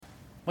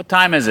What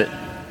time is it?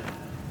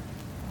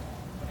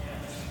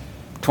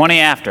 20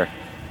 after.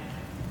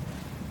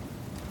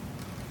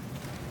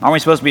 Aren't we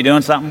supposed to be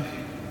doing something?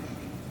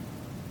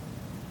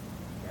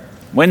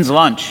 When's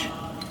lunch?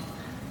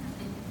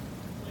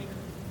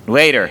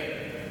 Later.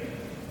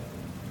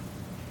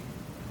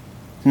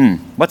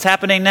 What's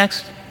happening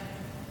next?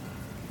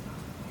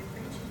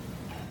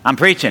 I'm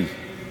preaching.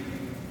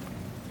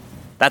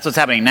 That's what's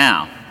happening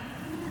now.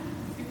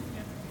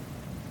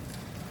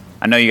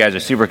 I know you guys are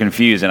super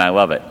confused and I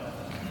love it.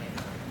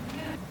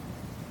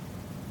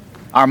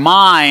 Our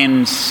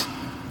minds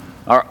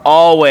are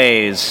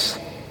always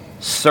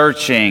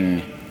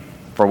searching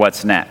for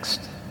what's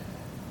next.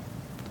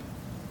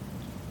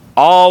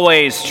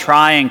 Always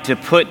trying to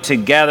put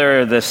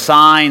together the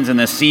signs and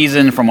the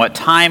season from what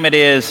time it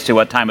is to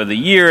what time of the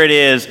year it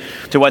is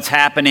to what's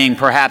happening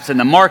perhaps in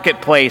the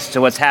marketplace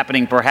to what's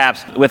happening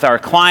perhaps with our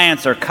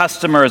clients or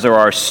customers or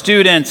our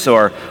students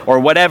or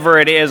whatever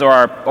it is or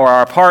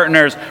our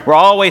partners. We're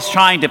always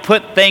trying to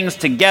put things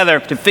together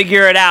to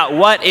figure it out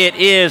what it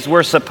is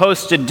we're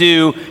supposed to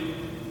do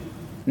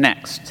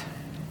next.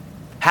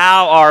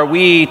 How are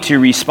we to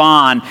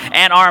respond?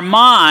 And our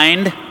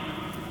mind,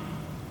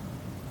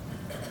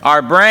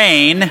 our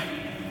brain,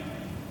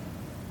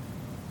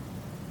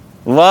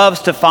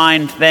 loves to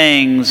find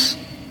things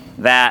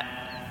that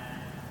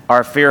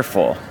are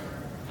fearful.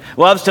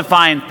 Loves to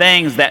find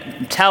things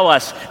that tell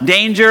us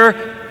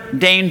danger,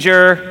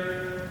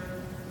 danger,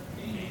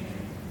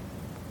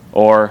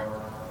 or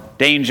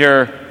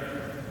danger,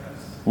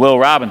 Will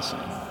Robinson.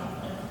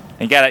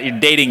 You're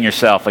dating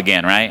yourself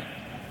again, right?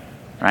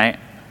 Right?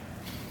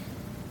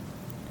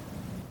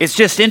 It's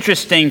just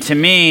interesting to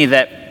me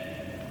that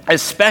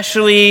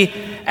especially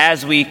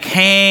as we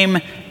came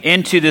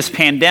into this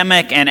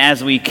pandemic and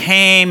as we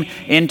came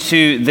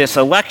into this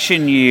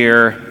election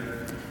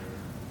year,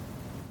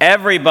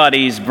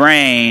 everybody's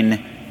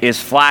brain is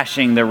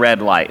flashing the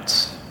red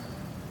lights.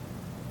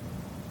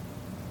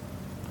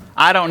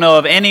 I don't know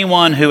of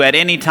anyone who at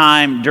any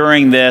time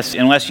during this,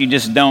 unless you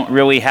just don't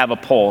really have a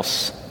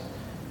pulse,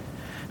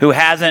 who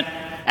hasn't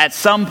at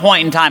some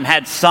point in time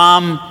had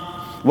some,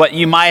 what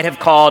you might have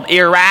called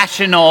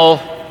irrational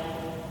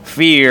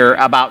fear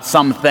about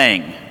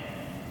something.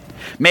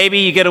 Maybe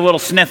you get a little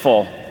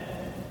sniffle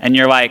and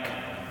you're like,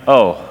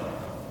 oh,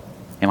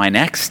 am I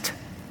next?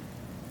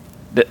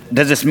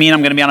 Does this mean I'm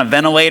going to be on a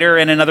ventilator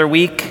in another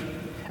week?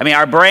 I mean,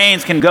 our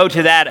brains can go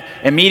to that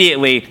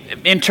immediately.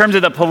 In terms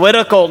of the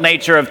political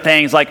nature of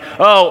things, like,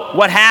 oh,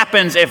 what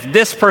happens if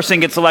this person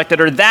gets elected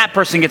or that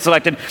person gets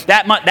elected?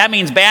 That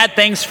means bad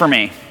things for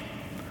me,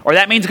 or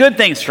that means good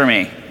things for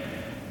me.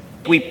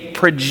 We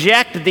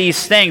project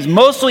these things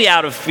mostly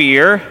out of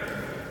fear,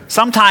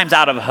 sometimes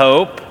out of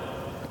hope,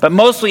 but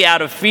mostly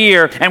out of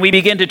fear, and we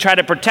begin to try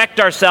to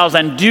protect ourselves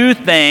and do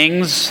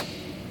things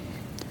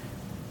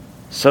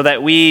so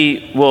that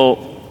we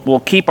will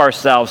keep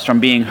ourselves from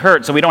being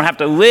hurt, so we don't have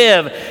to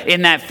live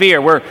in that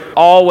fear. We're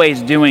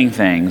always doing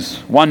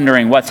things,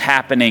 wondering what's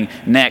happening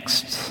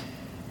next.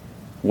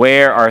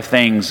 Where are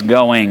things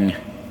going?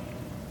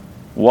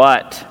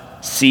 What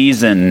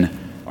season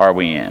are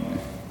we in?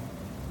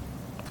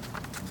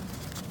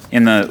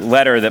 In the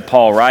letter that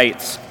Paul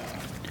writes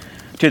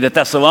to the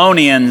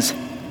Thessalonians,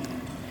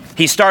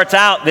 he starts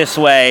out this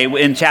way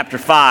in chapter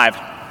 5.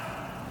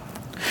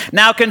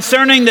 Now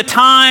concerning the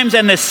times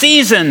and the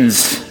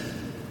seasons,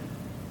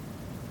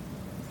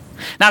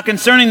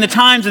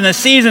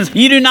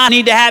 you do not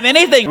need to have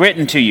anything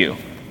written to you.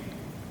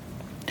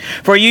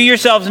 For you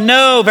yourselves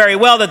know very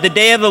well that the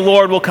day of the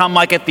Lord will come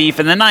like a thief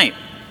in the night.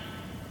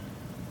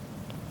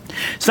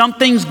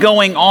 Something's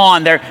going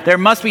on. There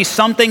must be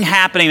something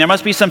happening. There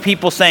must be some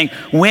people saying,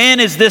 when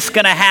is this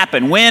going to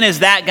happen? When is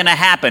that going to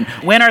happen?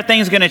 When are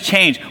things going to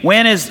change?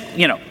 When is,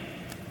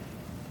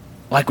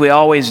 like we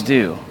always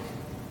do.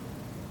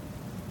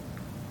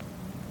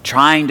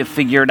 Trying to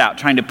figure it out,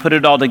 trying to put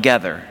it all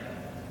together.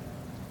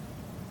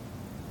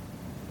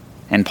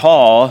 And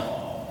Paul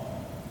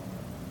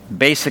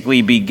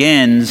basically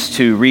begins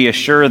to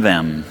reassure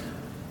them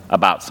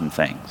about some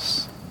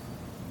things.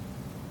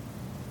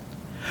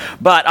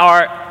 But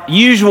our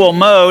usual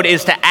mode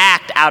is to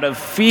act out of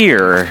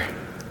fear.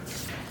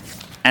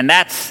 And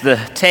that's the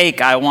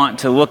take I want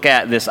to look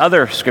at this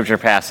other scripture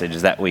passage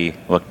that we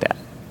looked at.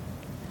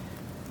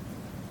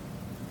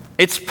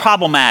 It's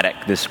problematic,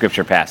 this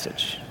scripture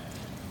passage.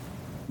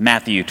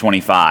 Matthew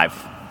 25,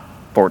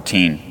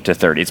 14 to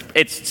 30.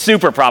 It's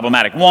super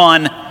problematic.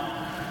 One,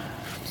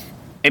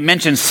 it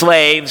mentions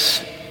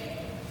slaves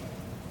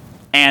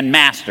and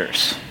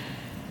masters.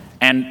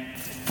 And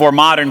for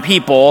modern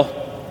people,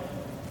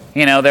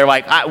 they're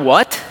like,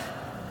 what?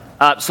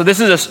 So this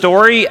is a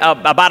story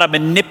about a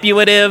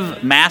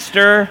manipulative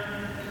master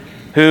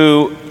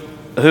who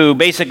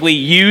basically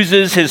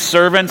uses his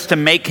servants to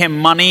make him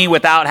money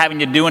without having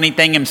to do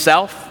anything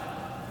himself.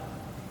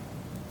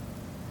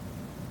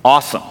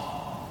 Awesome.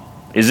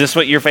 Is this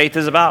what your faith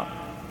is about?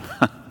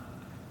 I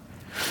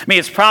mean,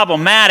 it's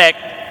problematic.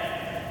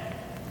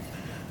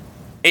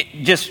 It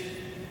just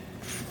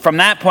from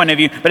that point of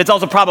view, but it's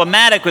also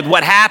problematic with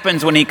what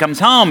happens when he comes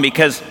home,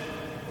 because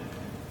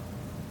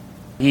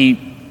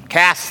he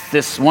casts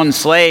this one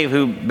slave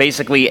who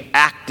basically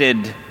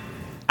acted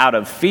out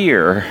of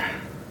fear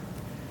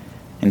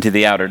into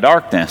the outer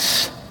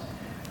darkness,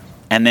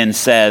 and then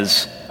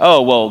says,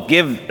 oh, well,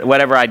 give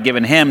whatever I'd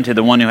given him to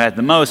the one who had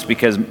the most,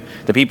 because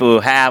the people who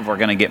have are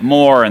going to get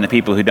more, and the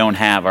people who don't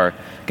have are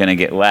going to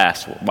get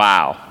less.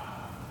 Wow.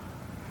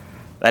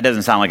 That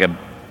doesn't sound like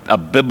a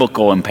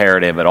biblical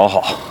imperative at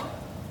all.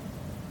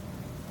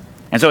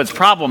 And so it's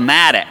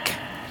problematic.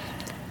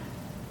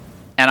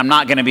 And I'm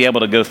not going to be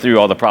able to go through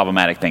all the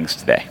problematic things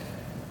today.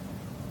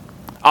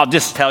 I'll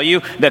just tell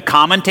you, the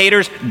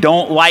commentators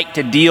don't like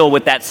to deal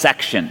with that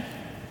section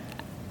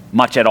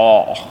much at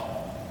all.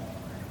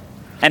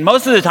 And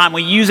most of the time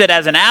we use it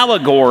as an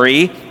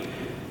allegory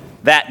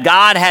that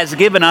God has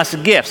given us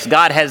gifts.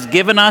 God has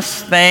given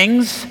us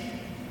things,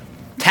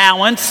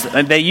 talents.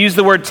 They use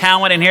the word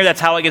talent in here.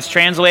 That's how it gets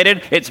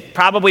translated. It's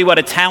probably what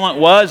a talent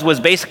was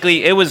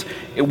basically,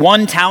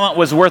 one talent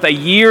was worth a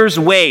year's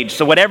wage.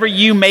 So whatever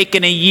you make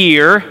in a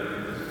year,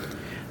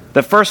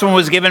 the first one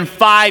was given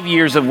 5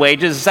 years of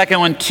wages, the second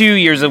one 2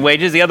 years of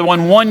wages, the other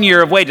one 1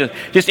 year of wages.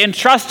 Just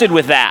entrusted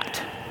with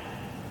that.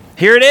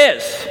 Here it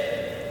is.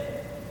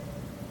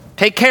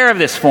 Take care of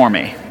this for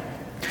me.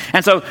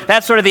 And so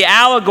that's sort of the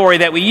allegory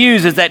that we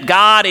use, is that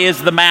God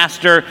is the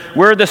master,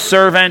 we're the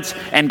servants,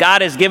 and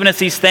God has given us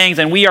these things,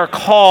 and we are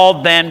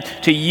called then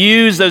to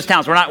use those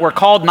talents. We're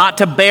called not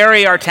to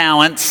bury our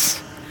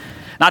talents,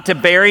 not to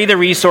bury the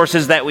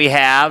resources that we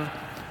have.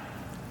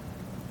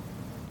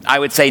 I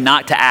would say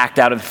not to act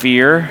out of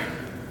fear,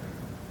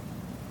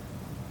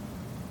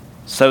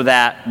 so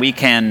that we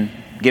can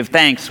give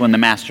thanks when the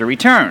master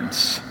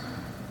returns.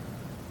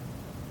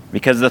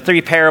 Because the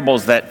three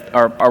parables that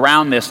are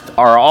around this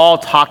are all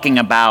talking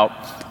about,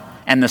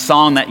 and the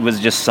song that was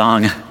just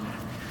sung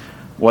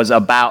was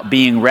about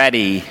being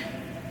ready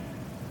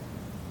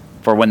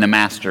for when the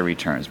master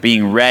returns,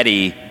 being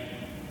ready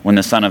when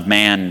the Son of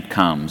Man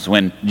comes,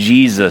 when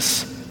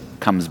Jesus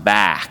comes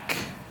back.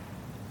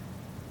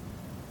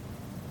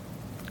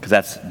 Because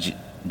that's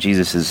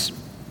Jesus is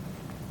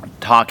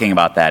talking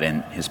about that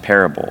in his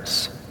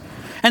parables.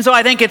 And so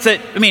I think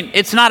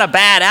it's not a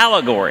bad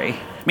allegory.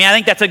 I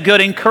think that's a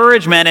good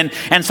encouragement,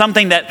 and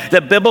something that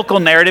the biblical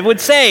narrative would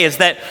say is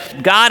that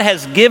God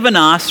has given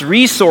us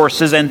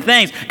resources and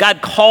things.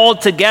 God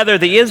called together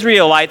the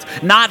Israelites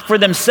not for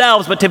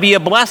themselves, but to be a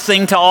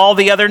blessing to all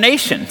the other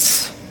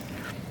nations.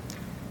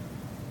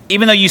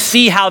 Even though you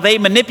see how they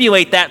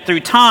manipulate that through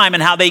time,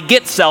 and how they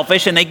get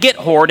selfish and they get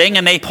hoarding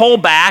and they pull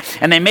back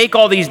and they make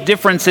all these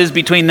differences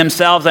between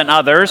themselves and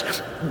others,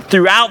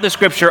 throughout the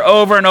scripture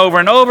over and over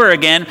and over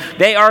again,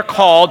 they are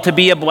called to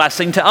be a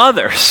blessing to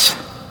others.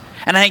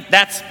 And I think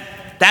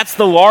that's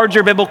the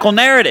larger biblical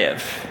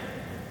narrative.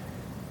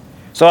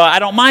 So I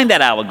don't mind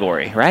that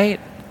allegory, right?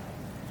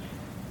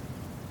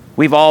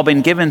 We've all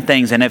been given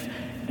things, and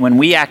when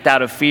we act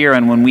out of fear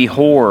and when we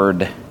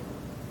hoard,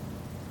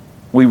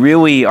 we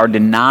really are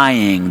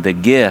denying the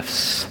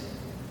gifts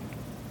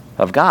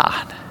of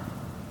God.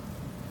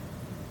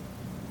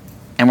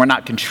 And we're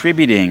not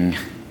contributing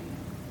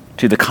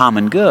to the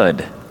common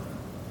good.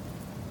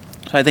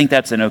 So I think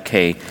that's an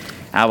okay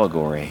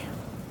allegory.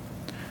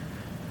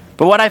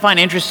 But what I find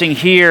interesting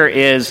here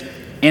is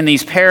in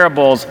these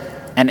parables,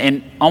 and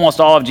in almost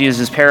all of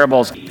Jesus'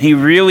 parables, he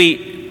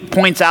really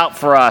points out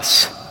for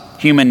us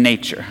human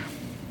nature.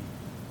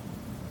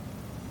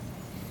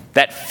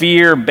 That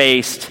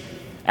fear-based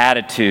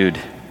attitude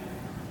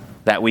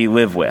that we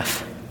live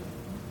with.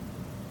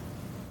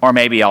 Or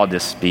maybe I'll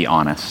just be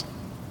honest,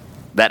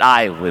 that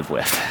I live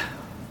with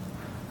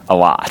a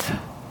lot.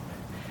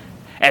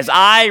 As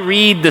I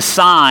read the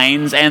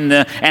signs and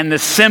the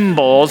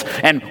symbols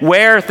and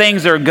where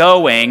things are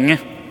going,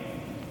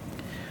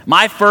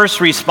 my first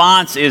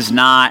response is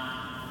not,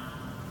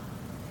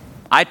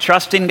 I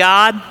trust in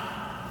God,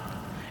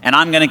 and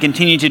I'm going to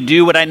continue to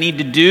do what I need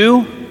to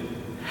do,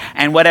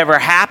 and whatever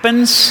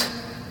happens,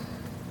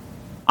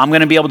 I'm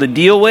going to be able to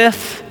deal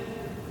with,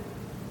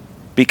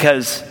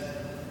 because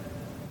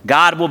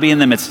God will be in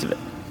the midst of it.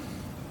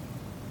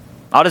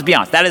 I'll just be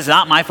honest, that is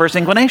not my first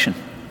inclination.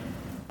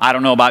 I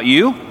don't know about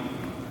you.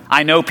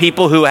 I know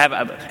people who have,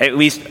 at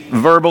least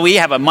verbally,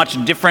 have a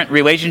much different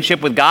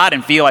relationship with God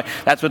and feel like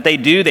that's what they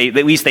do.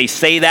 At least they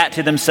say that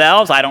to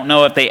themselves. I don't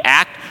know if they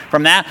act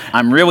from that.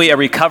 I'm really a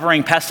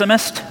recovering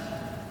pessimist,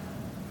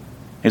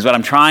 is what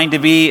I'm trying to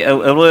be a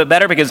little bit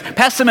better, because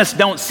pessimists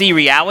don't see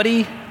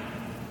reality.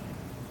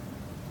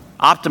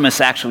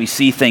 Optimists actually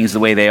see things the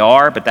way they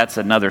are, but that's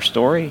another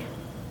story.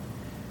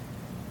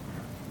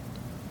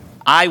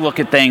 I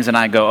look at things and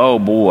I go, oh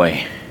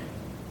boy,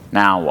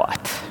 now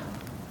what?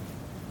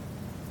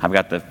 I've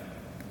got the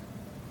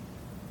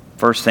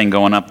first thing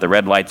going up, the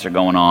red lights are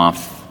going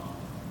off.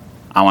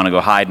 I want to go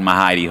hide in my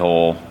hidey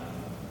hole.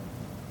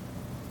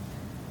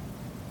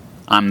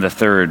 I'm the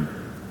third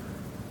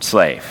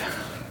slave.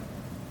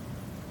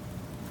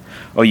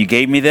 Oh, you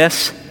gave me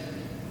this?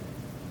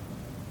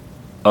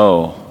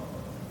 Oh,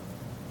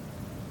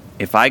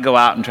 if I go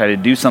out and try to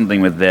do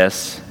something with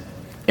this,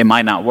 it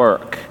might not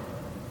work.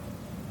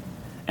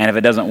 And if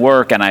it doesn't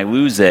work and I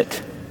lose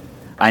it,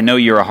 I know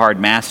you're a hard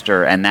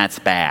master, and that's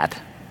bad.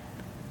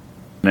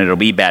 And it'll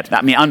be bad.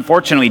 I mean,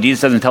 unfortunately,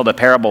 Jesus doesn't tell the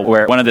parable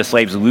where one of the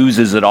slaves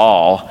loses it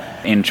all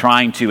in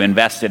trying to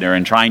invest it or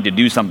in trying to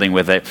do something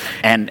with it.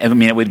 And I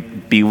mean, it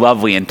would be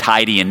lovely and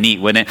tidy and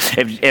neat, wouldn't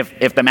it?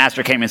 If the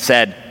master came and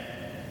said,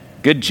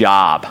 "Good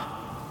job.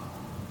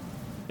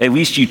 At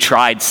least you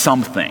tried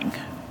something.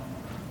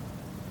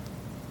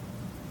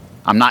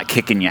 I'm not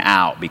kicking you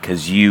out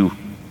because you,"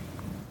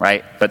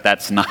 right? But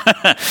that's not,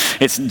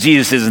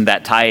 Jesus isn't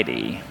that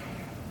tidy.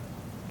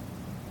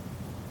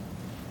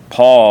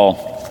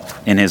 Paul,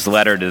 in his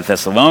letter to the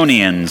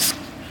Thessalonians,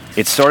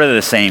 it's sort of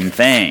the same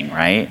thing,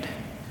 right?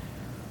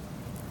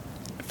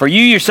 "For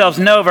you yourselves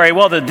know very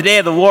well that the day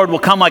of the Lord will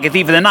come like a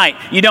thief in the night.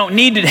 You don't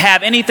need to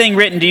have anything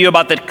written to you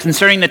about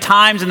concerning the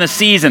times and the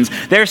seasons."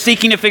 They're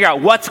seeking to figure out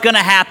what's going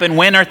to happen,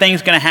 when are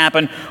things going to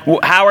happen,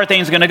 how are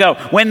things going to go.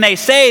 When they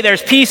say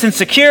there's peace and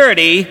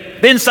security,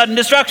 then sudden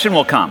destruction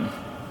will come.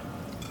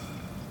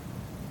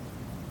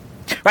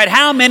 Right?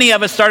 How many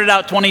of us started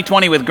out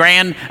 2020 with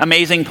grand,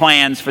 amazing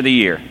plans for the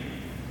year?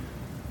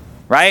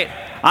 Right?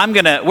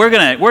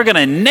 We're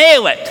gonna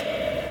nail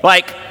it.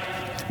 Like,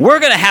 we're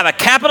gonna have a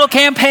capital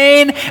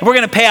campaign, and we're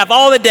gonna pay off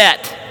all the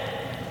debt.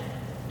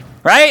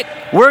 Right?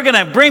 We're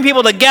gonna bring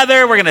people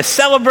together, we're gonna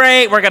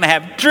celebrate, we're gonna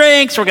have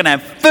drinks, we're gonna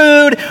have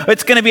food,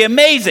 it's gonna be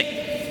amazing.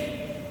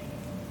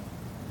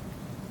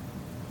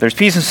 There's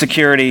peace and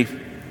security,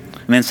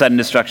 and then sudden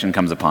destruction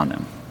comes upon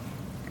them.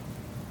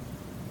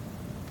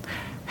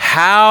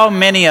 How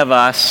many of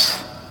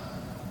us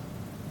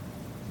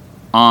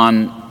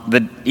on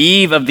the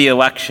eve of the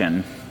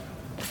election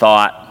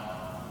thought,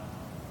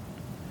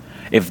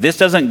 if this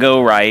doesn't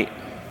go right,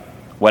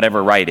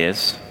 whatever right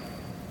is,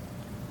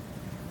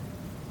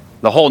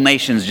 the whole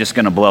nation's just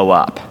going to blow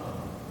up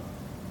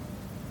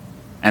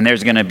and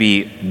there's going to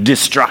be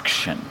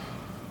destruction?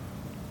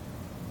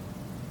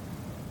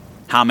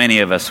 How many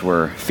of us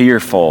were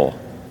fearful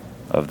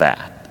of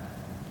that?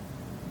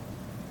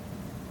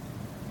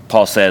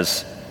 Paul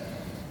says,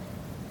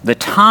 the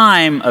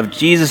time of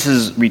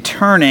Jesus'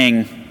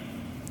 returning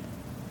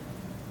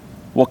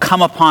will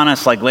come upon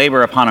us like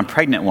labor upon a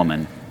pregnant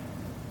woman.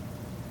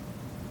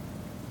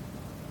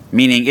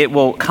 Meaning it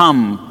will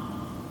come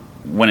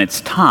when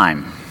it's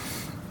time.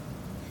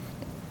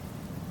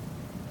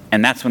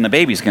 And that's when the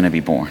baby's going to be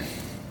born.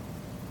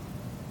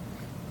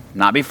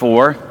 Not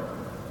before,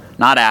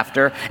 not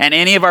after. And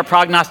any of our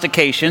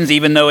prognostications,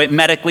 even though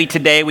medically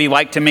today we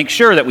like to make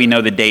sure that we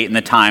know the date and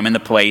the time and the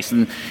place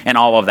and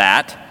all of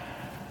that.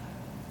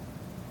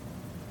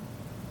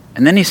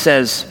 And then he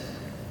says,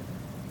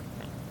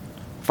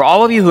 for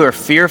all of you who are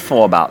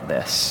fearful about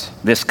this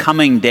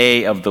coming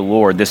day of the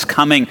Lord, this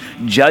coming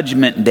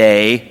judgment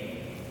day,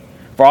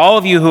 for all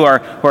of you who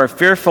are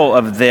fearful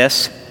of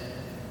this,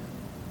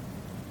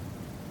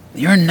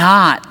 you're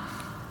not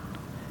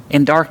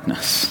in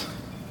darkness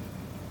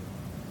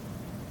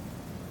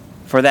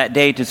for that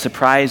day to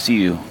surprise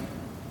you.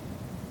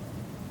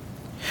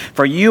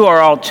 For you are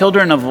all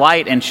children of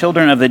light and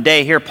children of the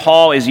day. Here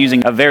Paul is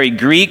using a very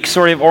Greek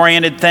sort of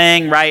oriented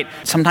thing, right?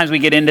 Sometimes we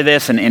get into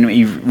this and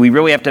we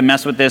really have to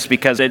mess with this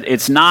because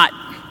it's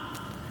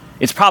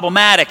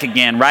problematic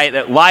again, right?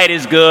 That light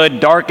is good,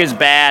 dark is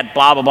bad,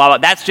 blah, blah, blah, blah.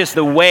 That's just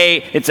the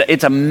way,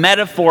 it's a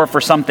metaphor for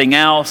something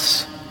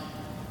else.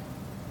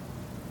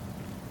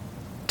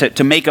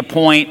 To make a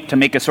point, to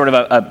make a sort of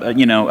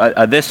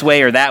a this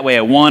way or that way,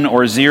 a 1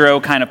 or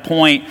 0 kind of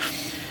point.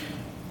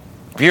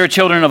 If you're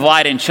children of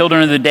light and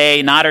children of the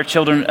day, not are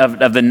children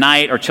of the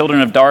night or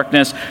children of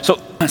darkness.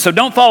 So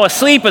don't fall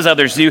asleep as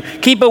others do.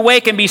 Keep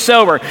awake and be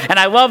sober. And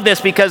I love this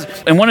because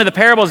in one of the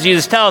parables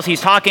Jesus tells, he's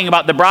talking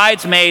about the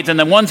bridesmaids and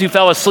the ones who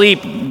fell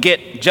asleep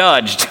get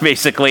judged,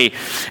 basically.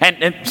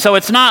 And so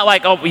it's not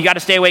like, oh, you got to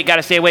stay awake, got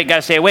to stay awake, got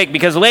to stay awake.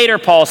 Because later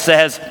Paul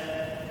says,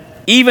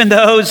 even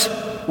those,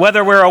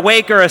 whether we're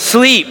awake or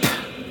asleep,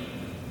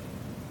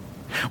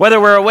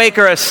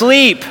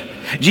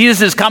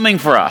 Jesus is coming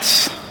for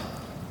us.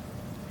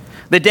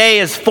 The day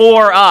is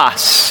for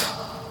us.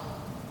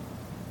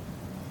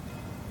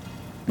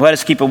 Let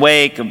us keep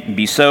awake,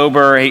 be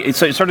sober.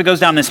 So it sort of goes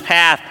down this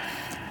path.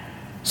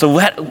 So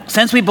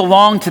since we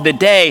belong to the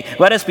day,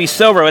 let us be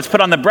sober. Let's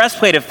put on the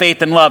breastplate of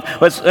faith and love.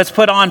 Let's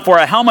put on for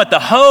a helmet the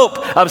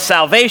hope of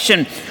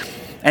salvation.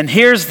 And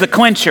here's the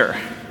clincher.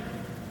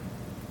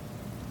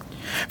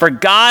 For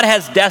God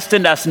has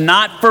destined us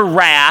not for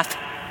wrath,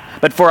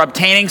 but for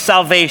obtaining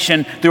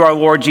salvation through our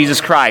Lord Jesus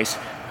Christ,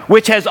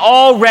 which has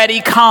already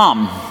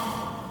come.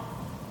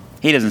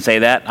 He doesn't say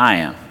that, I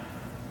am.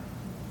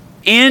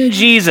 In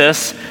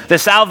Jesus, the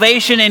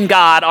salvation in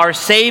God, our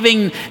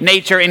saving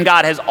nature in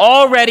God has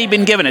already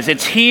been given us.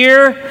 It's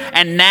here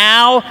and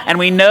now, and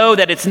we know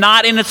that it's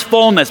not in its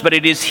fullness, but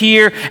it is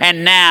here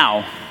and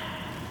now.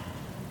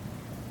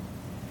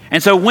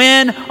 And so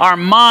when our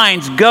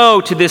minds go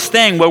to this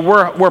thing where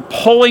we're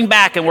pulling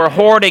back and we're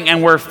hoarding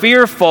and we're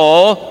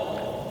fearful,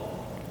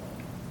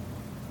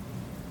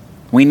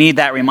 we need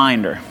that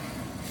reminder.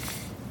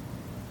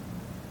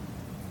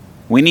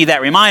 We need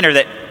that reminder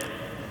that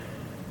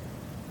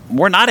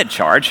we're not in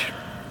charge.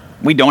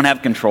 We don't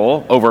have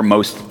control over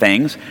most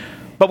things.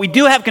 But we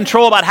do have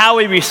control about how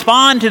we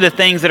respond to the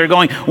things that are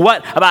going.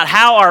 What about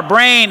how our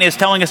brain is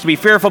telling us to be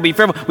fearful, be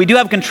fearful? We do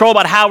have control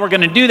about how we're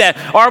going to do that.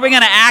 Are we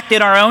going to act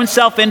in our own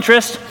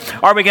self-interest?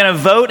 Are we going to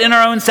vote in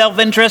our own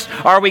self-interest?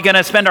 Are we going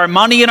to spend our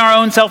money in our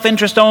own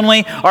self-interest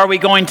only? Are we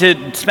going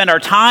to spend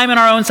our time in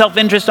our own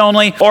self-interest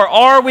only? Or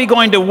are we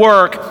going to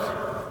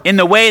work in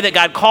the way that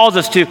God calls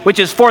us to, which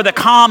is for the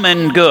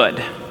common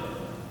good?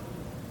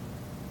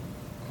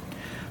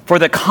 For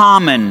the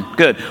common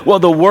good. Well,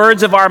 the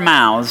words of our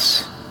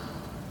mouths,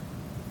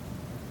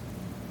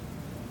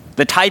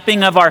 the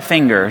typing of our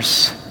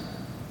fingers,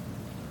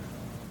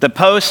 the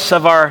posts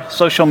of our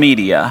social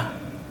media,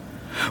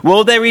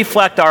 will they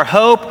reflect our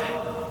hope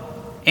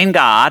in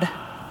God,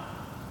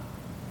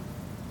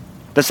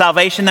 the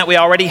salvation that we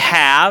already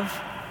have?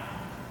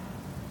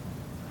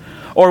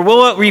 Or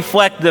will it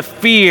reflect the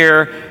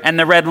fear and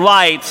the red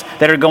lights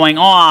that are going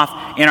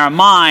off in our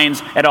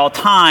minds at all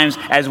times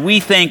as we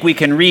think we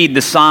can read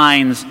the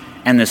signs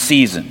and the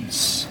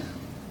seasons?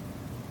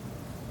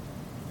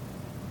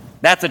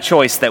 That's a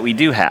choice that we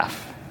do have.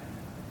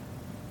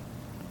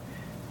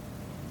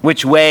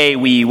 Which way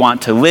we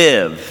want to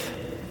live.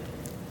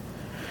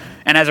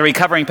 And as a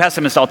recovering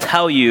pessimist, I'll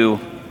tell you,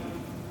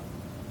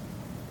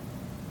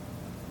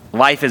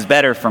 life is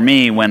better for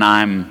me when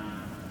I'm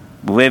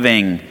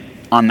living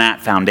on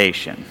that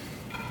foundation.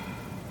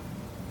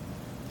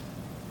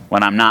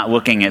 When I'm not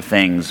looking at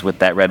things with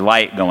that red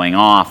light going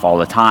off all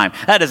the time.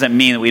 That doesn't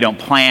mean that we don't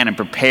plan and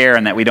prepare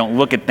and that we don't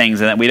look at things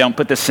and that we don't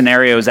put the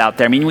scenarios out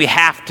there. I mean, we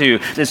have to.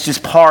 It's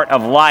just part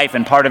of life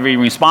and part of being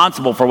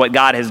responsible for what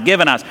God has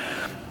given us.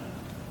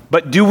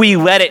 But do we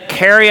let it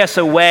carry us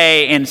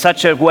away in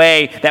such a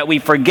way that we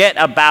forget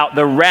about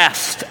the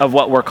rest of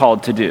what we're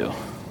called to do?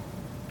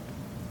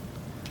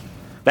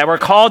 That we're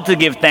called to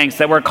give thanks,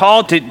 that we're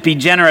called to be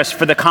generous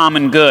for the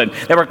common good,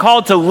 that we're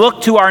called to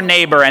look to our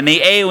neighbor and the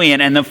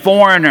alien and the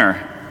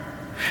foreigner,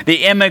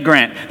 the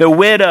immigrant, the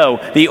widow,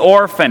 the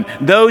orphan,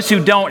 those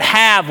who don't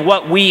have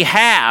what we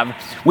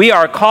have. We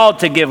are called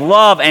to give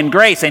love and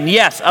grace, and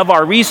yes, of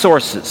our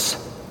resources.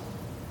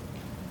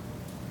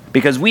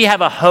 Because we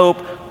have a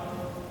hope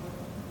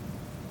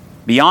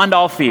beyond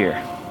all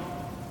fear.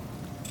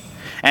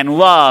 And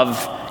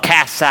love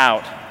casts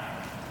out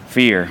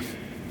fear.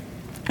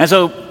 And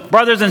so,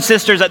 brothers and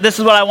sisters, this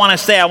is what I want to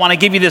say. I want to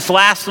give you this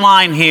last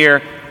line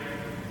here.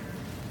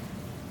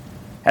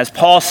 As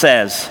Paul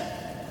says,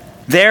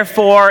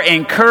 therefore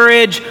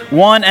encourage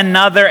one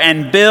another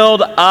and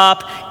build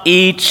up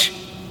each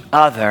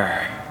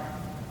other.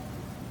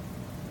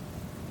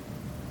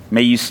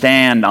 May you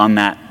stand on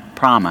that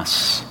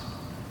promise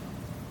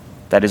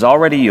that is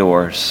already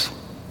yours.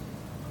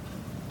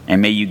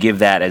 And may you give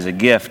that as a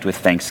gift with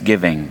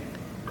thanksgiving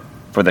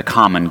for the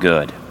common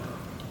good.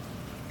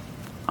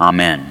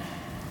 Amen.